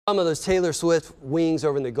Some of those Taylor Swift wings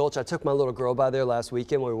over in the Gulch. I took my little girl by there last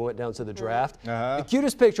weekend when we went down to the draft. The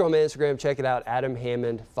cutest picture on my Instagram, check it out, Adam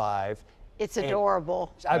Hammond 5. It's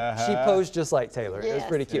adorable. She posed just like Taylor. It was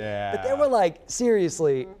pretty cute. Yeah. But there were like,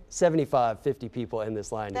 seriously, 75, 50 people in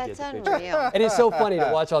this line to get the picture. Unreal. And it's so funny to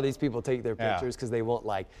watch all these people take their pictures because they want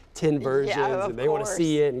like 10 versions and they want to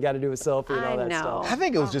see it and got to do a selfie and all that stuff. I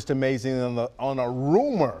think it was just amazing on a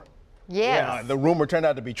rumor. Yes. Yeah, the rumor turned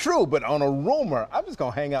out to be true, but on a rumor, I'm just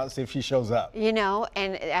going to hang out and see if she shows up. You know,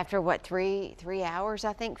 and after what, three hours,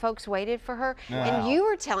 I think folks waited for her. Wow. And you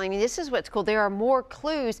were telling me, this is what's cool, there are more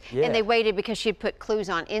clues, and they waited because she had put clues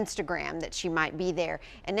on Instagram that she might be there.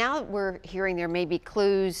 And now we're hearing there may be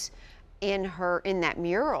clues in that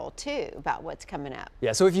mural too about what's coming up.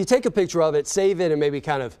 Yeah, so if you take a picture of it, save it, and maybe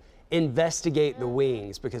kind of investigate the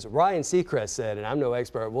wings, because Ryan Seacrest said, and I'm no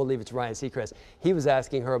expert, we'll leave it to Ryan Seacrest, he was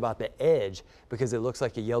asking her about the edge because it looks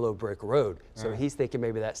like a yellow brick road. So he's thinking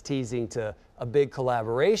maybe that's teasing to a big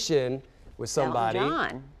collaboration with somebody.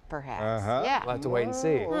 Elton John, perhaps. Yeah. We'll have to wait and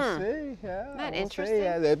see. We'll see. Yeah, Isn't that we'll interesting? See.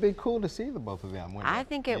 Yeah, it'd be cool to see the both of them. I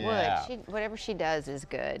think it would. Whatever she does is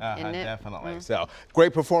good, isn't it? Definitely. So,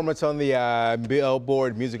 great performance on the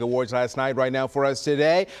Billboard Music Awards last night. Right now for us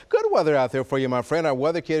today, good weather out there for you, my friend. Our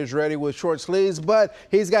weather kid is ready with short sleeves, but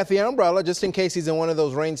he's got the umbrella just in case he's in one of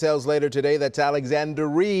those rain cells later today. That's Alexander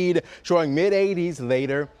Reed, showing mid-80s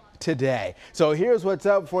later today. So here's what's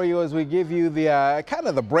up for you as we give you the kind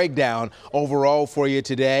of the breakdown overall for you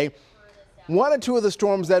today. One or two of the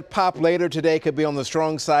storms that pop later today could be on the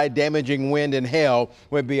strong side. Damaging wind and hail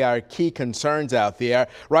would be our key concerns out there.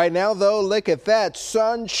 Right now, though, look at that.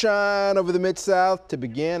 Sunshine over the Mid-South to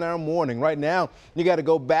begin our morning. Right now, you got to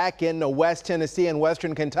go back into West Tennessee and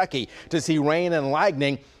Western Kentucky to see rain and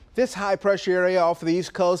lightning. This high pressure area off the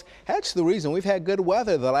East Coast, that's the reason we've had good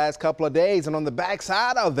weather the last couple of days. And on the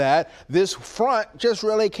backside of that, this front just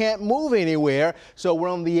really can't move anywhere. So we're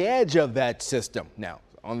on the edge of that system. Now,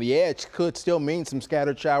 on the edge could still mean some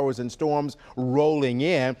scattered showers and storms rolling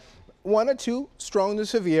in. One or two strong to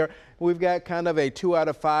severe. We've got kind of a 2 out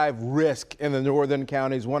of 5 risk in the northern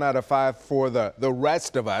counties, 1 out of 5 for the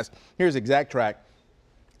rest of us. Here's exact track.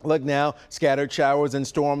 Look now, scattered showers and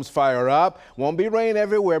storms fire up. Won't be rain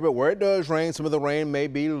everywhere, but where it does rain, some of the rain may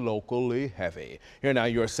be locally heavy. Here now,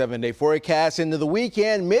 your 7-day forecast into the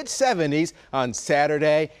weekend, mid-70s on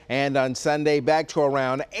Saturday and on Sunday, back to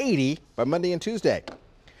around 80 by Monday and Tuesday.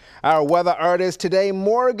 Our weather artist today,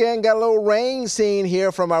 Morgan, got a little rain scene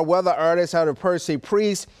here from our weather artist out of Percy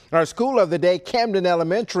Priest. Our school of the day, Camden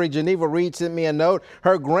Elementary. Geneva Reed sent me a note.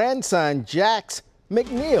 Her grandson, Jax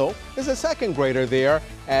McNeil, is a second grader there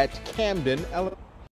at Camden Elementary.